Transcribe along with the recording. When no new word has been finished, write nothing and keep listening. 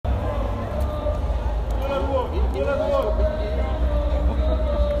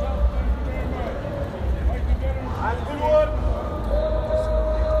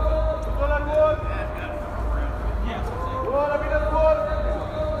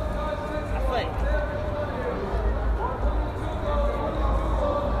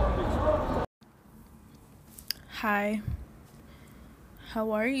Hi, how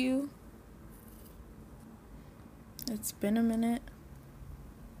are you? It's been a minute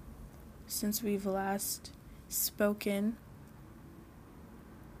since we've last spoken.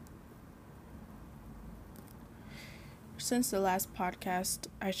 Since the last podcast,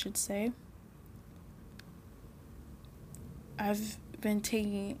 I should say. I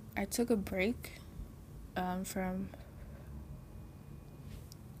took a break from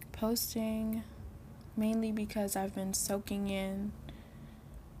posting, mainly because I've been soaking in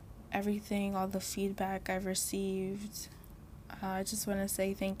everything, all the feedback I've received. I just want to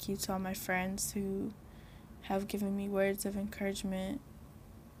say thank you to all my friends who have given me words of encouragement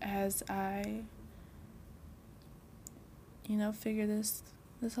as I, figure this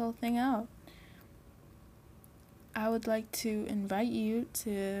whole thing out. I would like to invite you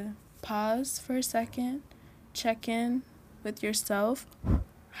to pause for a second, check in with yourself.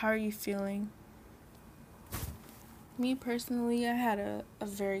 How are you feeling? Me personally, I had a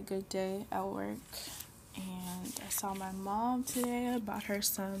very good day at work, and I saw my mom today. I bought her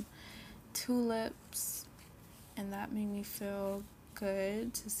some tulips, and that made me feel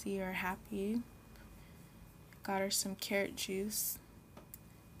good to see her happy. Got her some carrot juice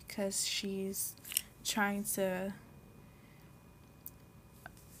because she's trying to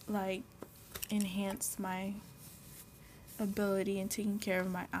enhance my ability in taking care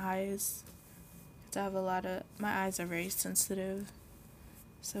of my eyes. My eyes are very sensitive.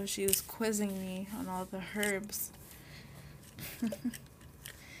 So she was quizzing me on all the herbs.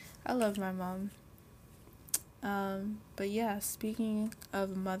 I love my mom. But yeah, speaking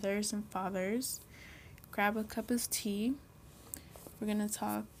of mothers and fathers, grab a cup of tea. We're gonna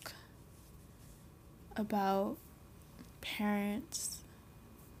talk about parents,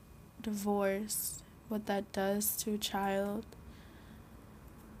 divorce, what that does to a child,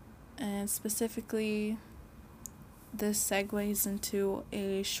 and specifically this segues into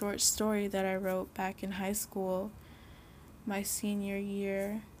a short story that I wrote back in high school, my senior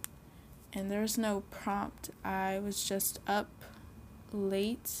year, and there was no prompt. I was just up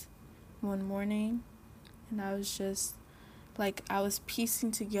late one morning, and I was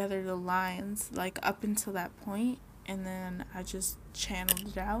piecing together the lines up until that point, and then I just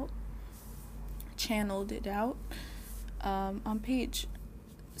channeled it out on page.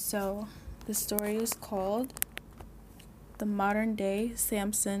 So the story is called The Modern Day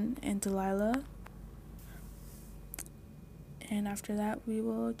Samson and Delilah, and after that we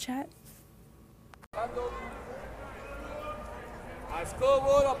will chat.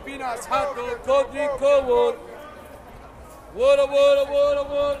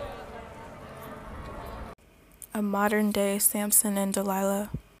 A Modern Day Samson and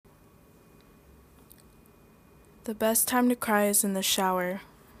Delilah. The best time to cry is in the shower.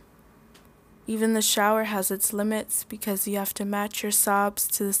 Even the shower has its limits because you have to match your sobs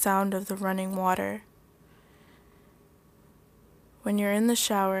to the sound of the running water. When you're in the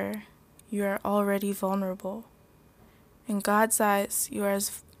shower, you are already vulnerable. In God's eyes, you are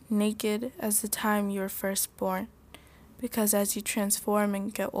as naked as the time you were first born, because as you transform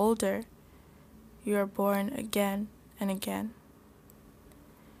and get older, you are born again and again.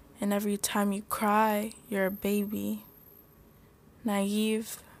 And every time you cry, you're a baby,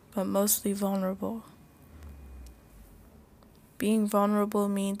 naive, but mostly vulnerable. Being vulnerable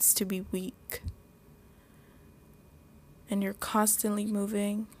means to be weak, and you're constantly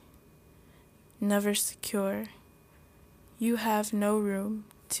moving, never secure. You have no room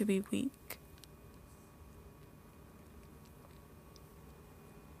to be weak.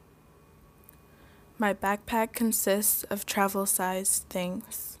 My backpack consists of travel-sized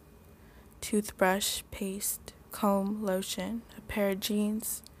things: toothbrush, paste, comb, lotion, a pair of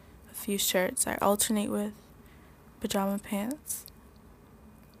jeans, a few shirts I alternate with, pajama pants.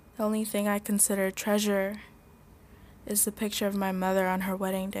 The only thing I consider a treasure is the picture of my mother on her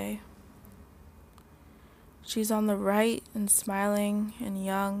wedding day. She's on the right and smiling and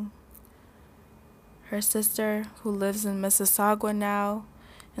young. Her sister, who lives in Mississauga now,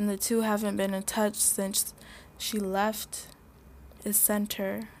 and the two haven't been in touch since she left, is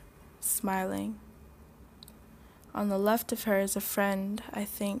center, smiling. On the left of her is a friend, I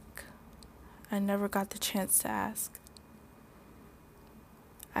think. I never got the chance to ask.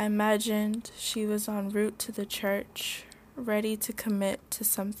 I imagined she was en route to the church, ready to commit to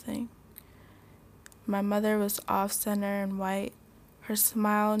something. My mother was off-center and white. Her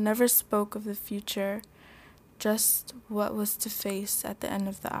smile never spoke of the future, just what was to face at the end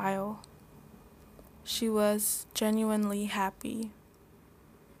of the aisle. She was genuinely happy.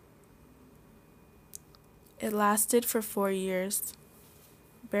 It lasted for 4 years,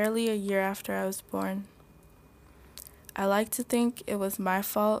 barely a year after I was born. I like to think it was my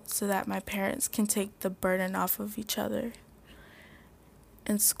fault so that my parents can take the burden off of each other.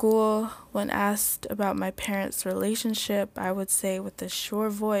 In school, when asked about my parents' relationship, I would say with a sure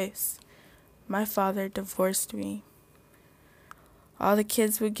voice, my father divorced me. All the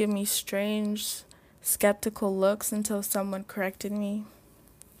kids would give me strange, skeptical looks until someone corrected me.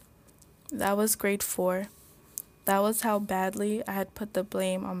 That was grade 4. That was how badly I had put the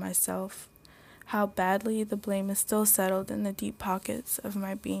blame on myself. How badly the blame is still settled in the deep pockets of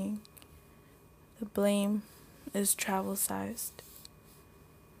my being. The blame is travel-sized.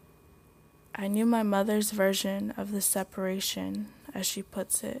 I knew my mother's version of the separation, as she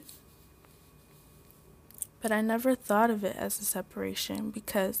puts it. But I never thought of it as a separation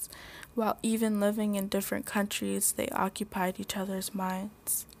because while even living in different countries, they occupied each other's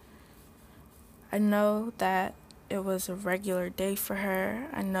minds. I know that it was a regular day for her.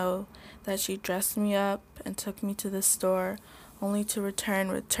 I know that she dressed me up and took me to the store only to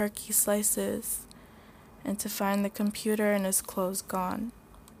return with turkey slices and to find the computer and his clothes gone.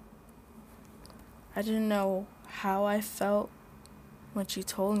 I didn't know how I felt when she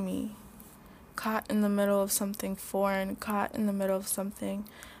told me. Caught in the middle of something foreign, caught in the middle of something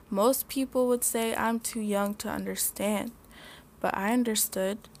most people would say I'm too young to understand, but I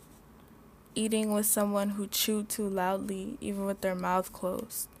understood. Eating with someone who chewed too loudly, even with their mouth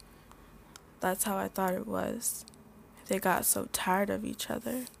closed. That's how I thought it was. They got so tired of each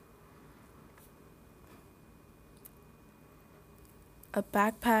other. A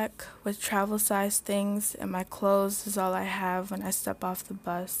backpack with travel-sized things and my clothes is all I have when I step off the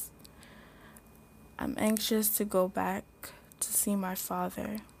bus. I'm anxious to go back to see my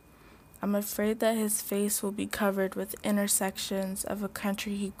father. I'm afraid that his face will be covered with intersections of a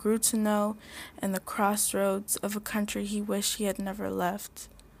country he grew to know and the crossroads of a country he wished he had never left.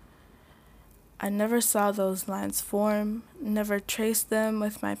 I never saw those lines form, never traced them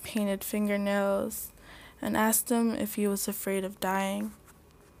with my painted fingernails, and asked him if he was afraid of dying.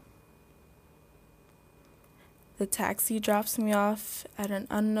 The taxi drops me off at an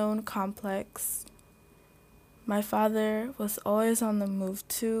unknown complex. My father was always on the move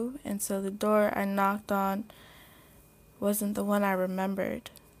too, and so the door I knocked on wasn't the one I remembered.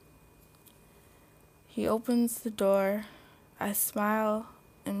 He opens the door, I smile,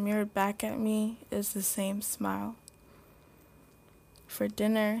 and mirrored back at me is the same smile. For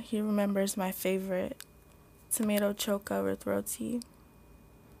dinner, he remembers my favorite, tomato choka with roti.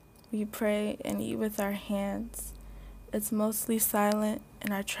 We pray and eat with our hands. It's mostly silent,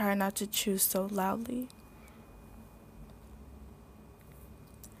 and I try not to chew so loudly.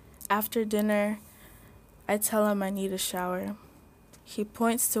 After dinner, I tell him I need a shower. He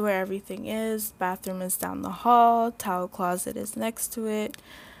points to where everything is. Bathroom is down the hall, towel closet is next to it.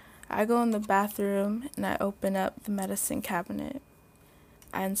 I go in the bathroom and I open up the medicine cabinet.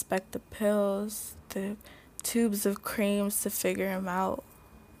 I inspect the pills, the tubes of creams to figure him out.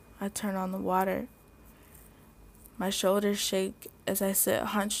 I turn on the water. My shoulders shake as I sit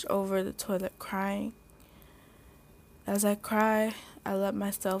hunched over the toilet crying. As I cry, I let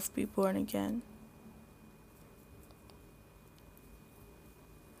myself be born again.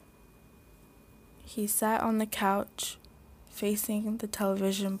 He sat on the couch, facing the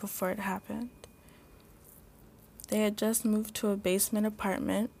television before it happened. They had just moved to a basement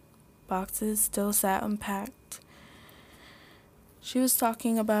apartment. Boxes still sat unpacked. She was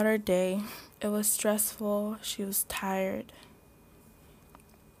talking about her day. It was stressful. She was tired.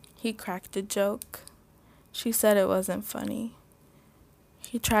 He cracked a joke. She said it wasn't funny.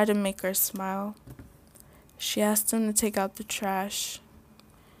 He tried to make her smile. She asked him to take out the trash.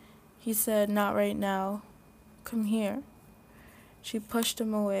 He said, "Not right now. Come here." She pushed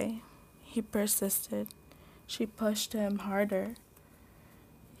him away. He persisted. She pushed him harder.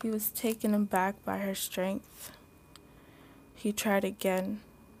 He was taken aback by her strength. He tried again,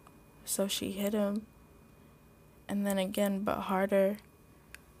 so she hit him, and then again, but harder.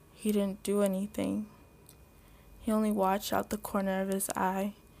 He didn't do anything. He only watched out the corner of his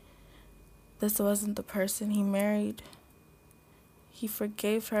eye. This wasn't the person he married. He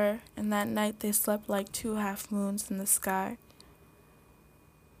forgave her, and that night they slept like 2 half moons in the sky.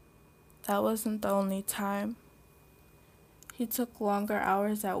 That wasn't the only time. He took longer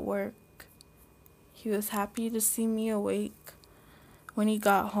hours at work. He was happy to see me awake. When he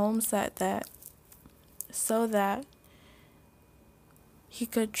got home, said that so that he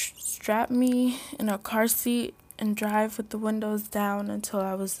could strap me in a car seat and drive with the windows down until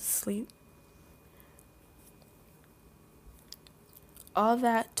I was asleep. All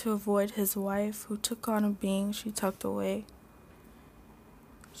that to avoid his wife, who took on a being she tucked away.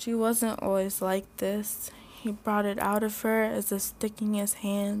 She wasn't always like this. he brought it out of her as if sticking his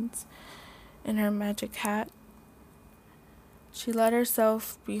hands in her magic hat. She let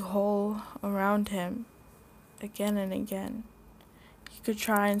herself be whole around him again and again. He could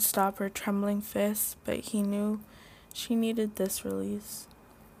try and stop her trembling fists, but he knew she needed this release.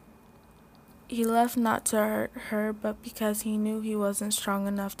 He left not to hurt her, but because he knew he wasn't strong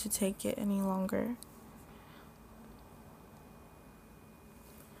enough to take it any longer.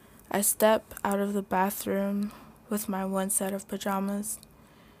 I step out of the bathroom with my one set of pajamas.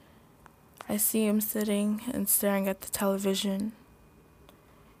 I see him sitting and staring at the television.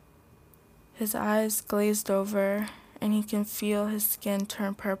 His eyes glazed over, and he can feel his skin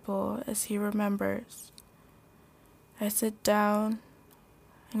turn purple as he remembers. I sit down,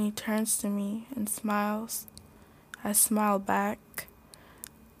 and he turns to me and smiles. I smile back.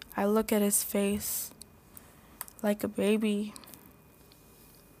 I look at his face like a baby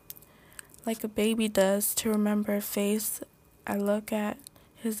does to remember a face. I look at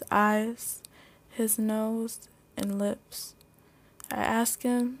his eyes, his nose, and lips. I ask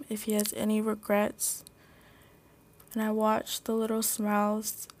him if he has any regrets, and I watch the little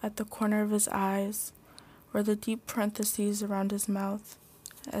smiles at the corner of his eyes or the deep parentheses around his mouth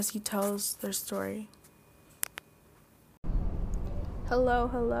as he tells their story.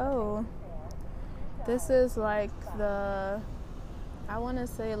 Hello. This is like the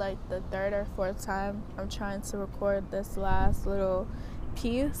third or fourth time I'm trying to record this last little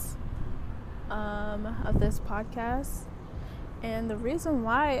piece of this podcast. And the reason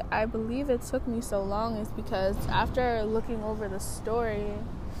why I believe it took me so long is because after looking over the story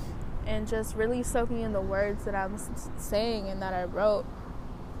and just really soaking in the words that I'm saying and that I wrote,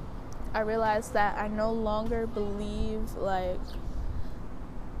 I realized that I no longer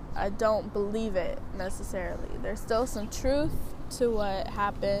I don't believe it necessarily. There's still some truth to what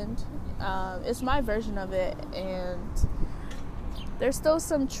happened. It's my version of it, and there's still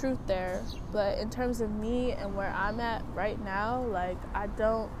some truth there. But in terms of me and where I'm at right now, I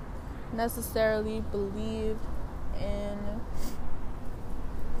don't necessarily believe in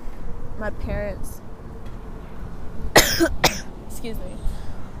my parents excuse me,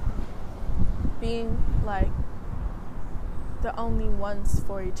 being the only ones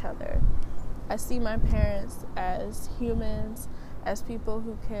for each other. I see my parents as humans, as people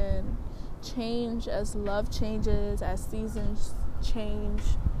who can change as love changes, as seasons change.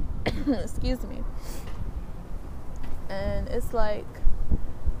 Excuse me. And it's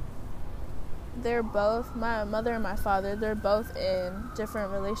they're both, my mother and my father, they're both in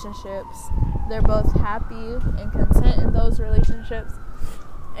different relationships. They're both happy and content in those relationships.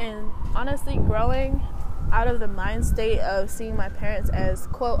 And honestly, growing out of the mind state of seeing my parents as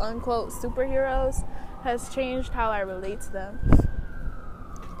quote-unquote superheroes has changed how I relate to them.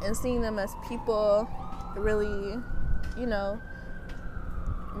 And seeing them as people really,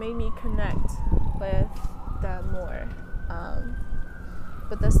 made me connect with them more.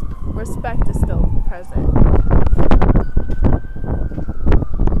 But this respect is still present.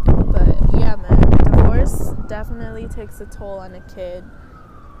 But yeah, man, divorce definitely takes a toll on a kid,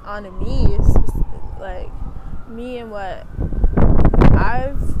 on me, me and what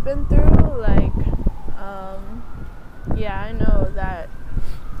I've been through. Yeah, I know that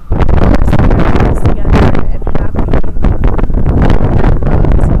together and happy and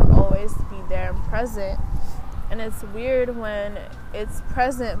love to always be there and present. And it's weird when it's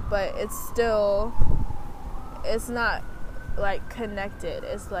present, but it's not connected.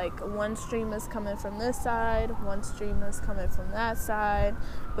 It's one stream is coming from this side, one stream is coming from that side,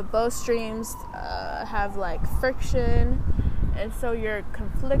 but both streams have friction, and so you're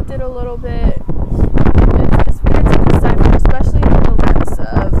conflicted a little bit. It's weird to decipher, especially in the lens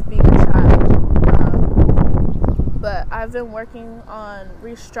of being a child. But I've been working on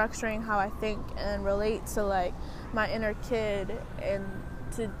restructuring how I think and relate to my inner kid, and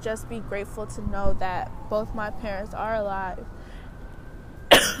to just be grateful to know that both my parents are alive.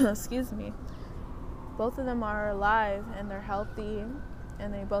 Excuse me. Both of them are alive and they're healthy,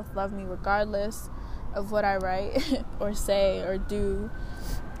 and they both love me regardless of what I write or say or do.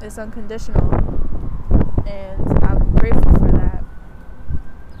 It's unconditional, and I'm grateful for that.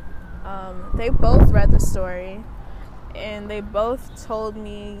 They both read the story, and they both told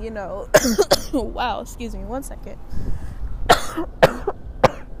me, wow, excuse me, 1 second.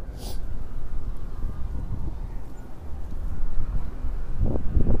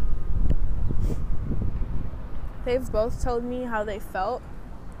 They've both told me how they felt.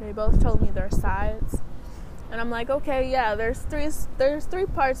 They both told me their sides. And I'm like, okay, yeah, there's three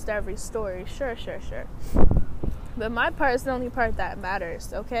parts to every story. Sure. But my part is the only part that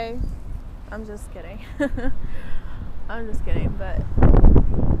matters, okay? I'm just kidding. I'm just kidding, but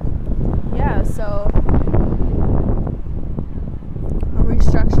yeah, so I'm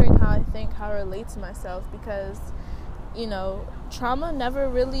restructuring how I relate to myself, because, you know, trauma never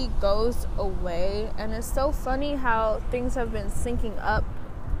really goes away, and it's so funny how things have been syncing up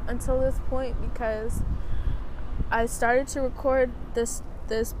until this point, because I started to record this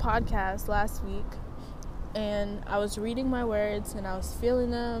podcast last week, and I was reading my words and I was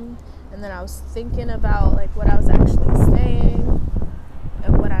feeling them, and then I was thinking about like what I was actually saying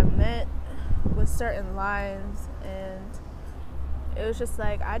and what I meant with certain lines, and it was just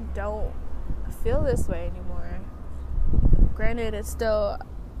like, I don't feel this way anymore. Granted, it's still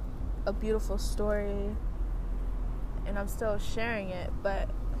a beautiful story and I'm still sharing it, but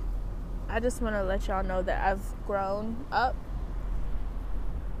I just want to let y'all know that I've grown up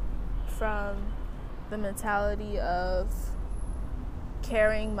from the mentality of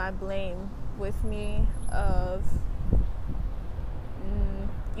carrying my blame with me, of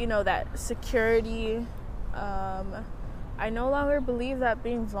that security. I no longer believe that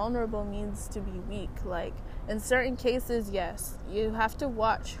being vulnerable means to be weak. Like, in certain cases, yes, you have to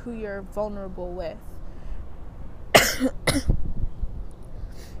watch who you're vulnerable with.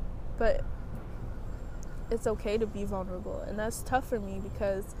 But it's okay to be vulnerable, and that's tough for me,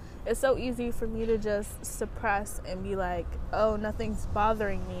 because it's so easy for me to just suppress and be like, oh, nothing's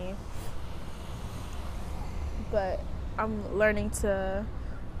bothering me. But I'm learning to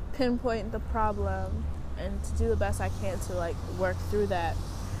pinpoint the problem and to do the best I can to like work through that,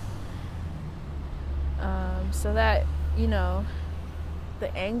 so that, you know,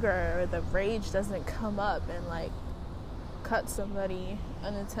 the anger or the rage doesn't come up and like cut somebody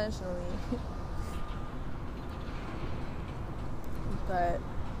unintentionally. But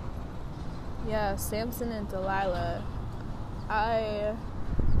yeah, Samson and Delilah, I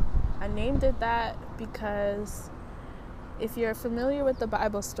named it that because if you're familiar with the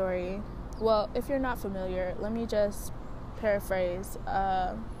Bible story, well, if you're not familiar, let me just paraphrase.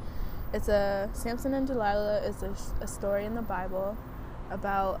 Samson and Delilah is a story in the Bible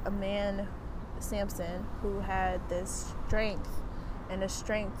about a man, Samson, who had this strength, and his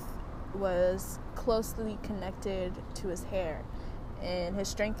strength was closely connected to his hair, and his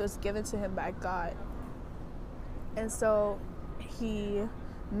strength was given to him by God. And so he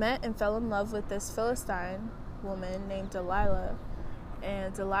met and fell in love with this Philistine woman named Delilah,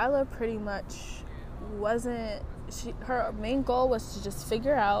 and Delilah pretty much her main goal was to just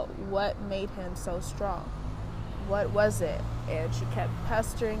figure out what made him so strong. What was it? And she kept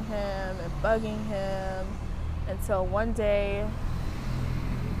pestering him and bugging him until one day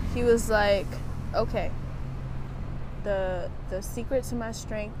he was like, okay, the secret to my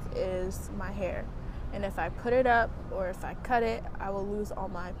strength is my hair, and if I put it up or if I cut it, I will lose all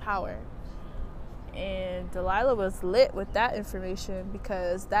my power. And Delilah was lit with that information,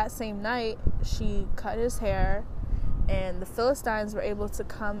 because that same night she cut his hair, and the Philistines were able to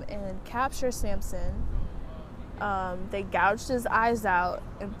come and capture Samson. They gouged his eyes out,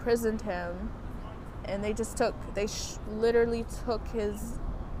 imprisoned him, and they literally took his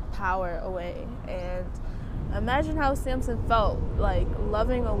power away. And imagine how Samson felt, like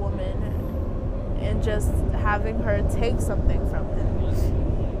loving a woman and just having her take something from him.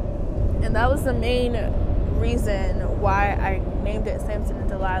 And that was the main reason why I named it Samson and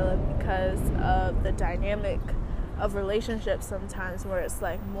Delilah, because of the dynamic of relationships sometimes, where it's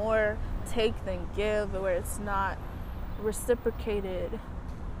like more take than give, where it's not reciprocated.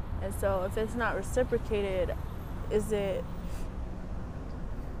 And so if it's not reciprocated, is it,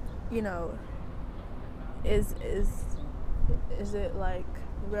 you know, is it like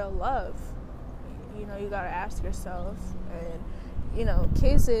real love? You know, you gotta ask yourself. And, you know,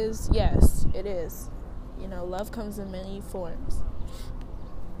 cases, yes, it is. You know, love comes in many forms.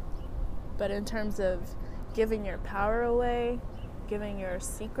 But in terms of giving your power away, giving your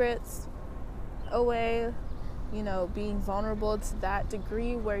secrets away, you know, being vulnerable to that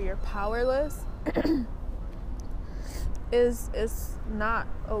degree where you're powerless is not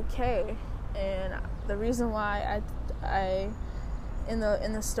okay. And the reason why I in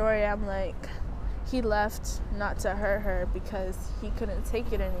the story, I'm like, he left not to hurt her because he couldn't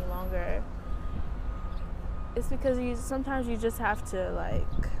take it any longer. It's because sometimes you just have to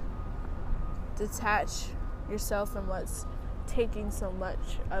like detach yourself from what's taking so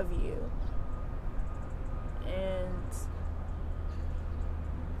much of you. And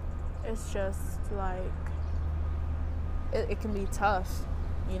it's just like it can be tough,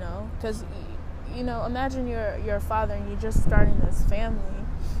 you know, because, you know, imagine you're a father and you're just starting this family,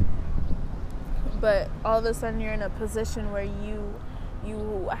 but all of a sudden you're in a position where you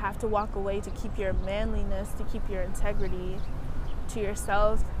You have to walk away to keep your manliness, to keep your integrity to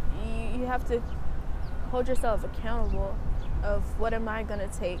yourself. You have to hold yourself accountable of what am I gonna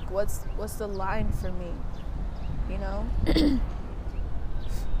take? What's the line for me? You know?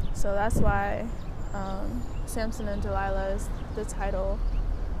 So that's why Samson and Delilah is the title.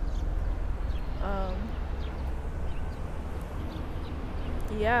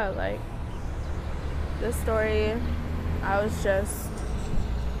 Yeah, like this story, I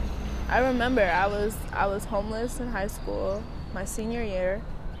remember I was homeless in high school my senior year,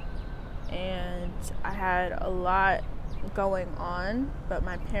 and I had a lot going on, but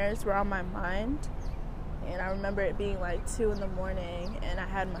my parents were on my mind. And I remember it being like 2 a.m, and I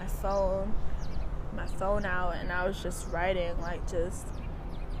had my phone out, and I was just writing, like just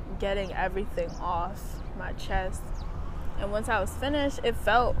getting everything off my chest. And once I was finished, it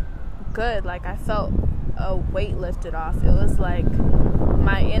felt good. Like I felt a weight lifted off. It was like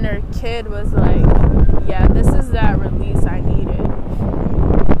my inner kid was like, yeah, this is that release I needed.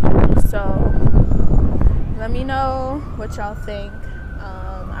 So let me know what y'all think.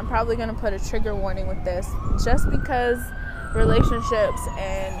 I'm probably going to put a trigger warning with this, just because relationships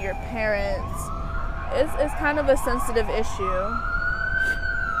and your parents is kind of a sensitive issue.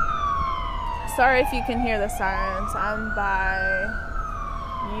 Sorry if you can hear the sirens. I'm by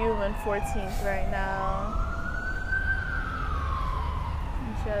U and 14th right now.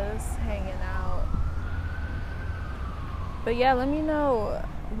 I'm just hanging out. But yeah, let me know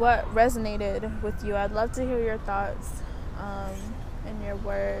what resonated with you. I'd love to hear your thoughts and your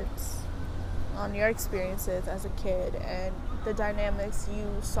words on your experiences as a kid and the dynamics you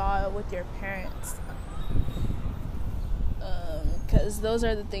saw with your parents. Because those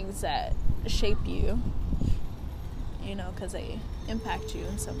are the things that shape you, you know, because they impact you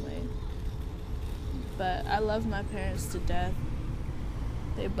in some way. But I love my parents to death.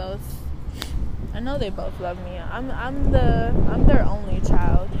 I know they both love me. I'm their only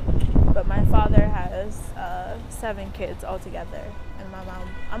child, but my father has 7 kids altogether, and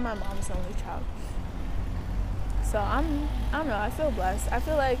I'm my mom's only child. So I don't know, I feel blessed. I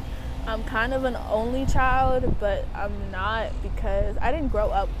feel like I'm kind of an only child, but I'm not, because I didn't grow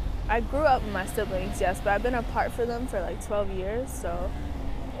up. I grew up with my siblings, yes, but I've been apart from them for like 12 years, so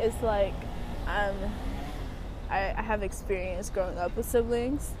it's like I have experience growing up with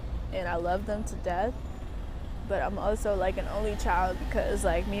siblings, and I love them to death, but I'm also like an only child because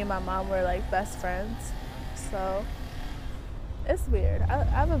like me and my mom were like best friends, so it's weird. I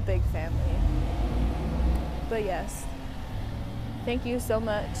have a big family. But yes, thank you so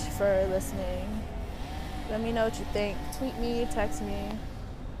much for listening. Let me know what you think. Tweet me, text me,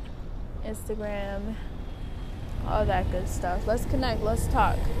 Instagram, all that good stuff. Let's connect, let's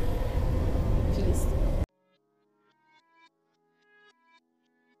talk. Peace.